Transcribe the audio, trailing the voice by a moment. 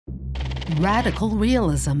Radical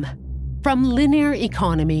Realism, from linear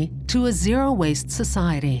economy to a zero-waste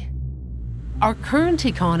society. Our current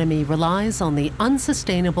economy relies on the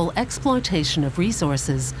unsustainable exploitation of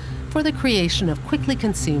resources for the creation of quickly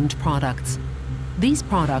consumed products. These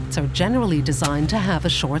products are generally designed to have a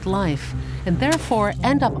short life and therefore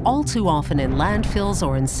end up all too often in landfills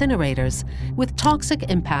or incinerators with toxic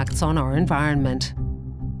impacts on our environment.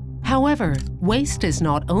 However, waste is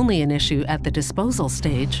not only an issue at the disposal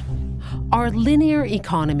stage. Our linear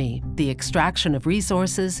economy, the extraction of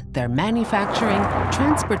resources, their manufacturing,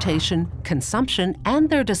 transportation, consumption, and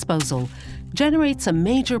their disposal, generates a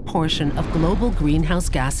major portion of global greenhouse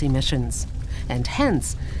gas emissions, and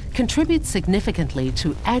hence contributes significantly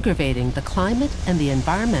to aggravating the climate and the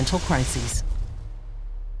environmental crises.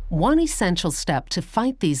 One essential step to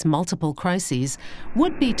fight these multiple crises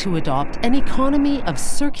would be to adopt an economy of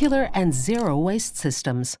circular and zero-waste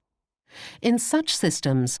systems. In such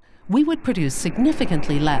systems, we would produce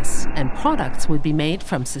significantly less, and products would be made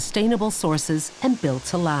from sustainable sources and built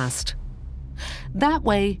to last. That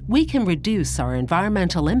way, we can reduce our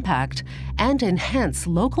environmental impact and enhance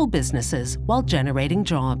local businesses while generating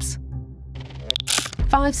jobs.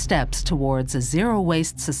 5 steps towards a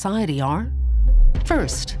zero-waste society are: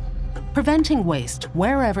 first, preventing waste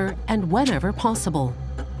wherever and whenever possible.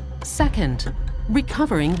 Second,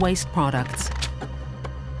 recovering waste products.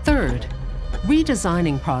 Third,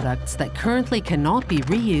 redesigning products that currently cannot be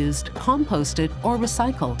reused, composted, or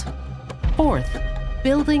recycled. Fourth,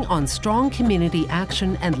 building on strong community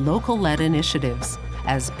action and local-led initiatives,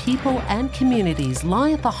 as people and communities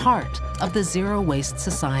lie at the heart of the zero-waste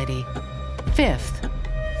society. Fifth,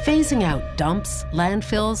 phasing out dumps,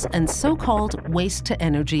 landfills, and so-called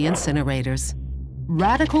waste-to-energy incinerators.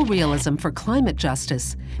 Radical realism for climate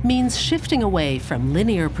justice means shifting away from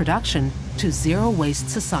linear production to zero-waste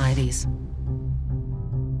societies.